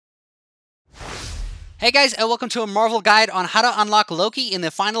Hey guys, and welcome to a Marvel guide on how to unlock Loki in the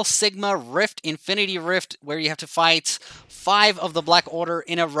final Sigma Rift, Infinity Rift, where you have to fight 5 of the Black Order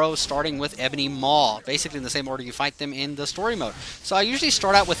in a row, starting with Ebony Maw, basically in the same order you fight them in the story mode. So I usually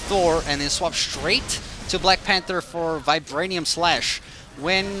start out with Thor and then swap straight to Black Panther for Vibranium Slash.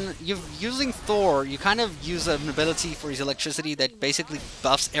 When you're using Thor, you kind of use an ability for his electricity that basically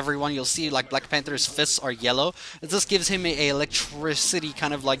buffs everyone. You'll see like Black Panther's fists are yellow. It just gives him a electricity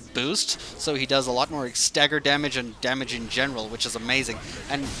kind of like boost, so he does a lot more stagger damage and damage in general, which is amazing.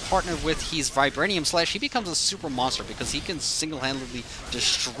 And partnered with his Vibranium Slash, he becomes a super monster because he can single-handedly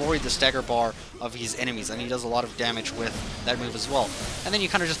destroy the stagger bar of his enemies, and he does a lot of damage with that move as well. And then you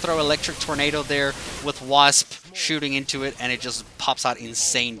kind of just throw Electric Tornado there with Wasp shooting into it, and it just pops out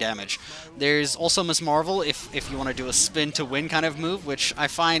insane damage. There's also Miss Marvel if you want to do a spin to win kind of move, which I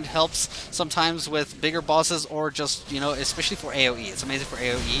find helps sometimes with bigger bosses or just, especially for AoE. It's amazing for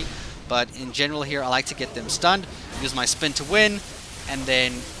AoE, but in general here I like to get them stunned, use my spin to win, and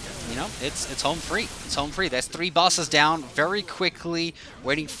then it's home free. It's home free. That's 3 bosses down very quickly,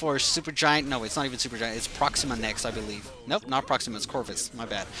 waiting for Super Giant. No, it's not even Super Giant. It's Proxima next, I believe. Nope, not Proxima. It's Corvus. My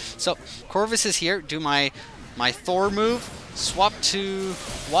bad. So Corvus is here. Do my Thor move, swap to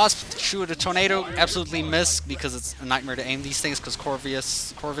Wasp, shoot a tornado, absolutely miss because it's a nightmare to aim these things because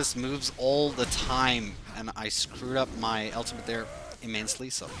Corvus moves all the time, and I screwed up my ultimate there immensely.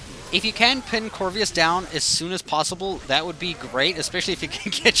 So if you can pin Corvus down as soon as possible, that would be great, especially if you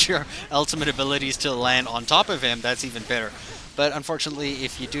can get your ultimate abilities to land on top of him. That's even better. But unfortunately,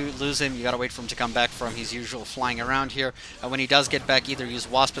 if you do lose him, you gotta wait for him to come back from his usual flying around here. And when he does get back, either use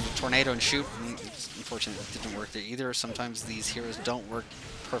Wasp or the Tornado and shoot. Unfortunately, it didn't work there either. Sometimes these heroes don't work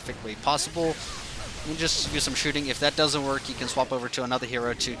perfect way possible. And just use some shooting. If that doesn't work, you can swap over to another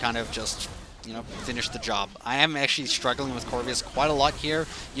hero to kind of just, finish the job. I am actually struggling with Corvus quite a lot here.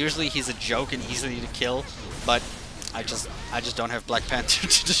 Usually he's a joke and easy to kill, but I just don't have Black Panther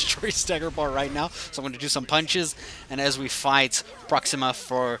to destroy Stagger Bar right now, so I'm going to do some punches, and as we fight Proxima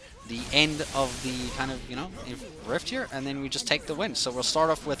for the end of the kind of, rift here, and then we just take the win. So we'll start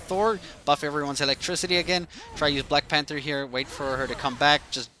off with Thor, buff everyone's electricity again, try to use Black Panther here, wait for her to come back,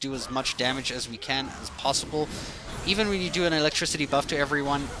 just do as much damage as we can as possible. Even when you do an electricity buff to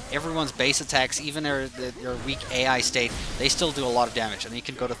everyone's base attacks, even their weak AI state, they still do a lot of damage. And you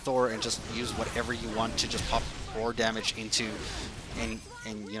can go to Thor and just use whatever you want to just pop raw damage into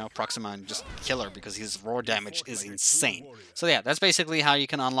Proxima and just kill her because his raw damage is insane. So yeah, that's basically how you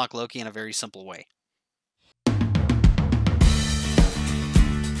can unlock Loki in a very simple way.